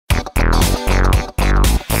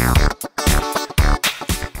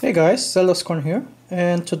Hey guys, Zelda's here,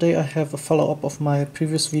 and today I have a follow-up of my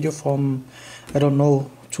previous video from, I don't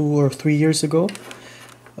know, 2 or 3 years ago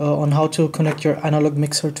on how to connect your analog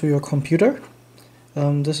mixer to your computer.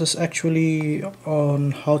 This is actually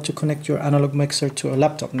on how to connect your analog mixer to a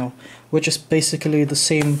laptop now, which is basically the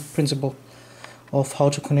same principle of how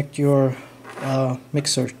to connect your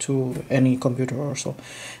mixer to any computer or so.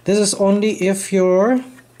 This is only if your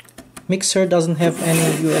mixer doesn't have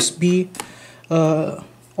any USB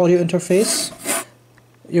audio interface.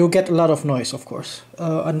 You get a lot of noise, of course,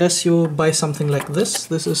 unless you buy something like this.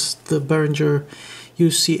 This is the Behringer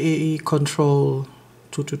UCAE Control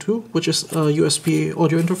 222, which is a USB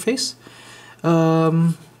audio interface.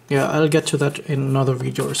 Yeah, I'll get to that in another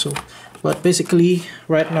video or so. But basically,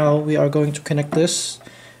 right now we are going to connect this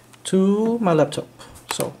to my laptop.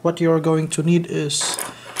 So what you are going to need is,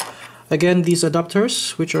 again, these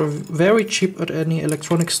adapters, which are very cheap at any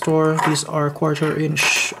electronic store. These are 1/4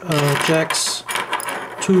 inch jacks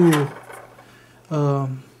to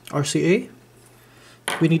RCA.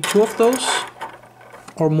 We need 2 of those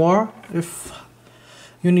or more if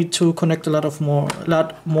you need to connect a lot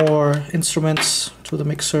more instruments to the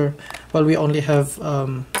mixer. Well, we only have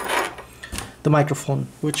the microphone,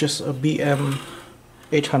 which is a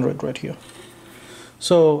BM800 right here.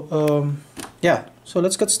 So yeah, so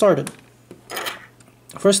let's get started.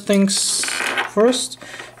 First things first,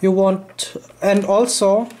 you want, and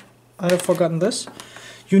also I have forgotten this,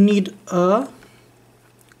 you need a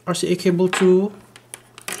RCA cable to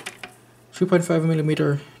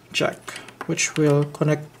 3.5mm jack, which will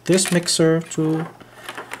connect this mixer to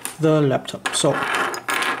the laptop. So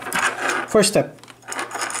first step,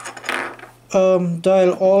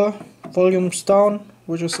 dial all volumes down,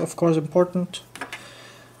 which is of course important.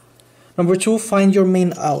 Number 2, find your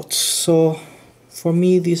main out. So for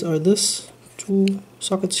me, these are this 2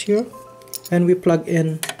 sockets here, and we plug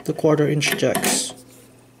in the 1/4 inch jacks,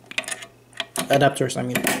 adapters I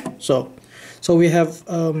mean. So we have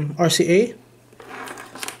RCA,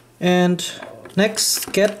 and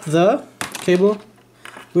next get the cable.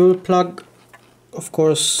 We will plug, of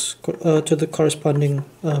course, to the corresponding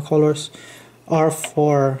colors. R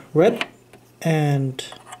for red and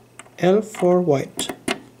L for white.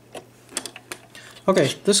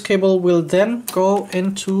 Okay, this cable will then go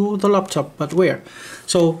into the laptop, but where?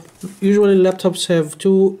 So usually laptops have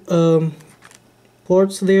 2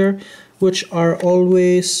 ports there, which are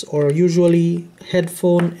always or usually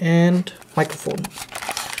headphone and microphone.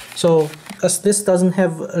 So as this doesn't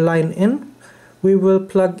have a line in, we will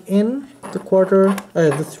plug in the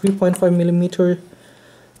 3.5mm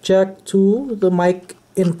jack to the mic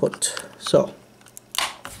input. So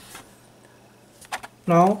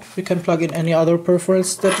now we can plug in any other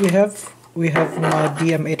peripherals that we have. We have my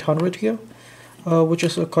BM800 here, which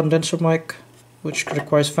is a condenser mic, which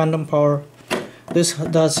requires phantom power. This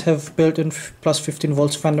does have built-in plus 15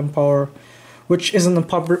 volts phantom power, which isn't a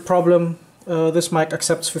problem. This mic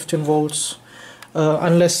accepts 15 volts,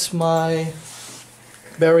 unless my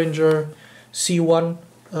Behringer C1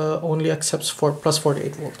 only accepts plus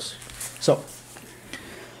 48 volts. So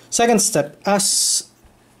second step, as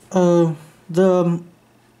the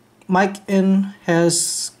mic in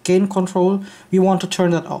has gain control, we want to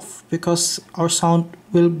turn that off because our sound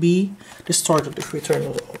will be distorted if we turn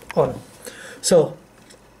it on. So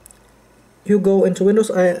you go into Windows.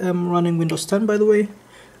 I am running Windows 10, by the way,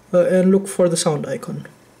 and look for the sound icon.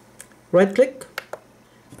 Right click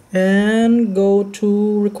and go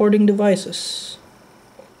to recording devices.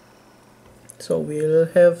 So we'll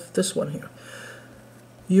have this one here.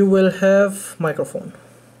 You will have microphone.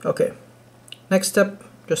 Okay, next step,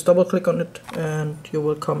 just double click on it and you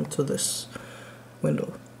will come to this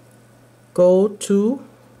window. Go to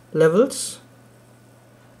levels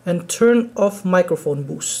and turn off microphone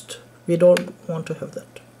boost. We don't want to have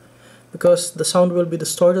that because the sound will be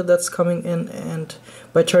distorted that's coming in, and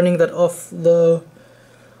by turning that off, the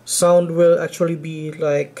sound will actually be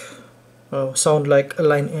like sound like a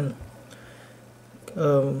line in.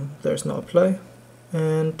 There's no apply,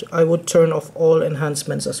 and I would turn off all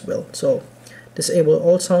enhancements as well. So disable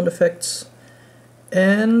all sound effects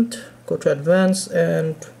and go to advanced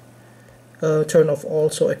and turn off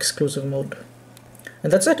also exclusive mode,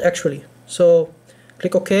 and that's it actually. So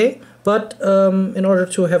click OK, but in order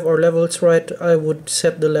to have our levels right, I would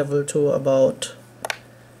set the level to about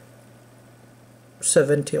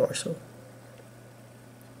 70 or so,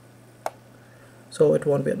 so it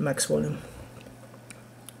won't be at max volume,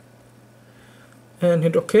 and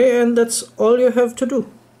hit OK, and that's all you have to do.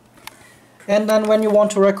 And then when you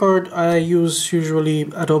want to record, I use usually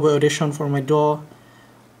Adobe Audition for my DAW.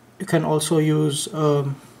 You can also use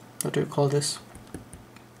what do you call this,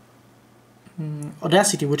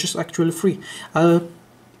 Audacity, which is actually free. I'll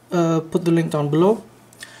put the link down below.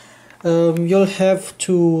 You'll have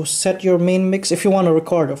to set your main mix if you want to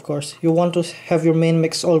record, of course. You want to have your main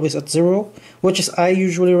mix always at 0, which is I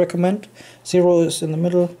usually recommend. 0 is in the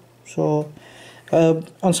middle, so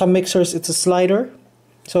on some mixers it's a slider,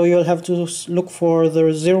 so you'll have to look for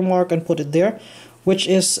the 0 mark and put it there, which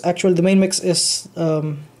is actually the main mix is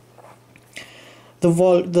the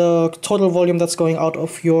total volume that's going out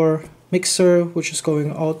of your mixer, which is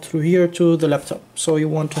going out through here to the laptop. So you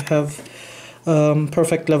want to have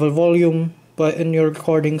perfect level volume in your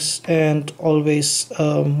recordings, and always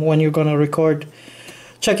when you're gonna record,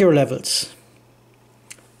 check your levels.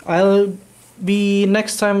 I'll be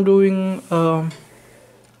next time doing I'll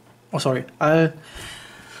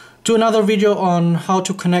do another video on how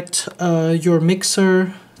to connect your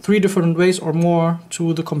mixer 3 different ways or more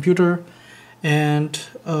to the computer, and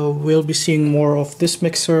we'll be seeing more of this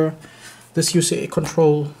mixer, this UCA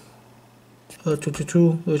control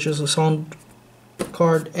 222, which is a sound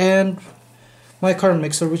card, and my current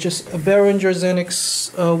mixer, which is a Behringer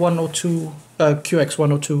Xenix 102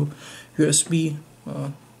 QX102 USB.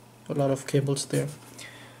 A lot of cables there.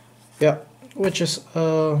 Yeah, which is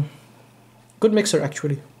a good mixer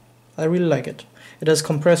actually. I really like it. It has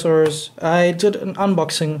compressors. I did an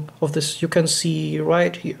unboxing of this, you can see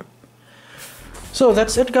right here. So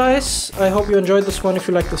that's it, guys. I hope you enjoyed this one. If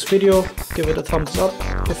you like this video, give it a thumbs up.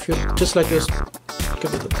 If you dislike this,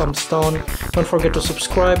 give it a thumbs down. Don't forget to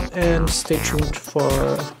subscribe and stay tuned for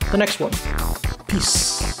the next one.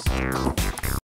 Peace.